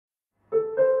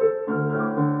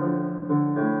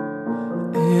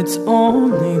it's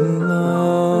only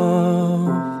love.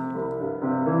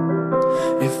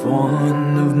 If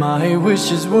one of my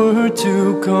wishes were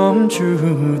to come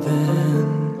true,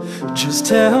 then just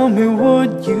tell me,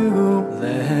 would you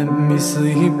let me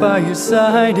sleep by your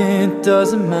side? It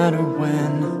doesn't matter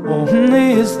when,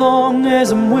 only as long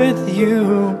as I'm with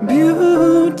you.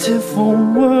 Beautiful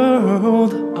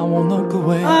world, I won't look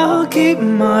away. I'll keep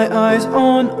my eyes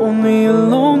on only a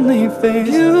lonely face.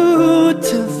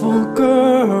 Beautiful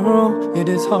girl, it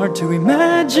is hard to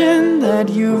imagine that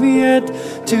you've yet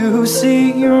to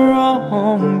see your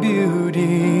own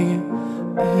beauty.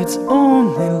 It's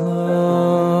only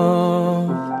love.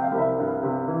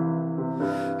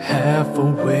 Half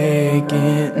awake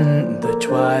in the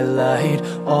twilight,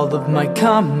 all of my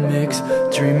comics,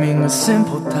 dreaming of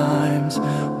simple times,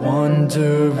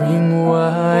 wondering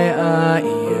why I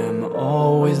am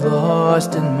always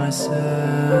lost in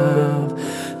myself,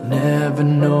 never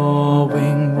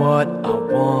knowing what I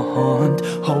want,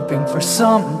 hoping for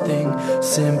something,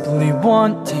 simply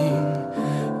wanting.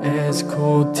 As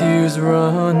cold tears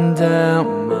run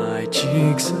down my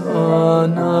cheeks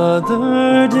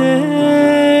another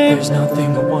day, there's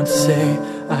nothing I want to say,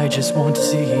 I just want to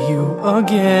see you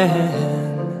again.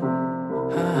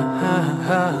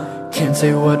 Can't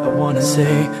say what I want to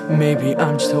say, maybe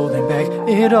I'm just holding back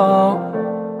it all.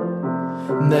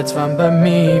 That's fine by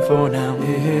me for now.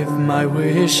 If my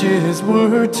wishes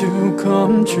were to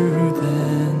come true,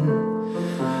 then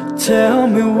tell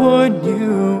me, would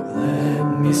you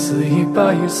let me sleep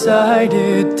by your side?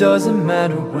 It doesn't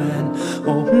matter when,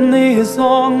 only as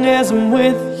long as I'm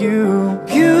with you.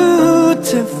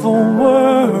 Beautiful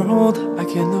world, I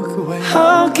can't look away.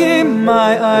 I'll keep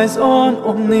my eyes on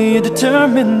only a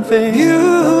determined face.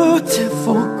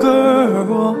 Beautiful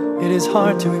girl, it is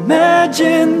hard to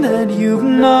imagine that you've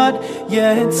not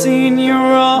yet seen your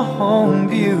own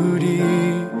beauty.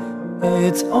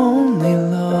 It's only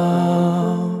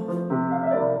love.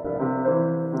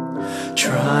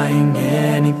 Trying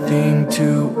anything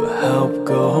to help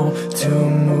go, to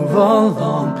move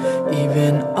along,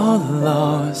 even a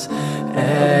loss,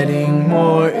 adding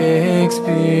more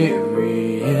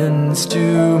experience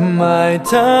to my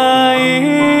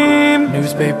time.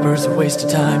 Newspapers a waste of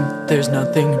time, there's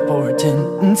nothing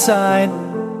important inside.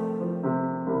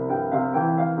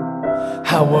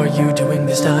 How are you doing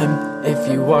this time? If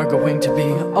you are going to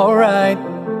be alright,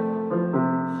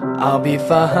 I'll be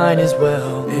fine as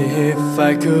well. If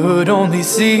I could only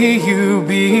see you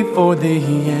before the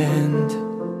end,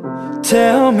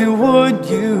 tell me, would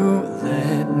you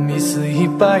let me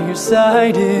sleep by your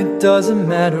side? It doesn't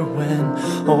matter when,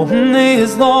 only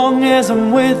as long as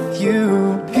I'm with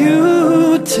you.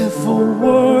 Beautiful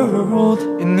world,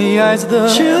 in the eyes of the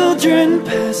children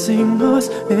passing us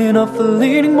in a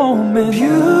fleeting moment.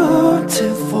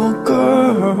 Beautiful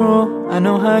girl, I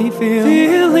know how you feel.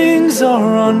 Feelings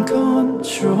are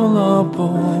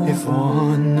uncontrollable. If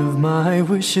one of my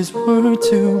wishes were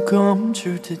to come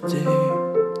true today,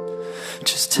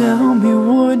 just tell me,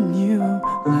 would you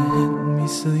let me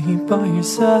sleep by your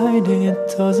side? It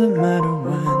doesn't matter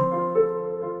when.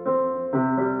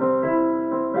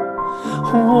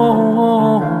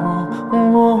 Whoa,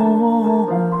 whoa,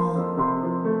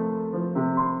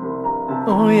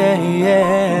 oh yeah,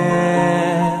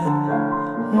 yeah.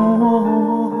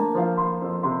 Whoa.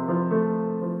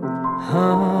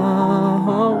 Oh,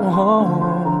 oh, oh.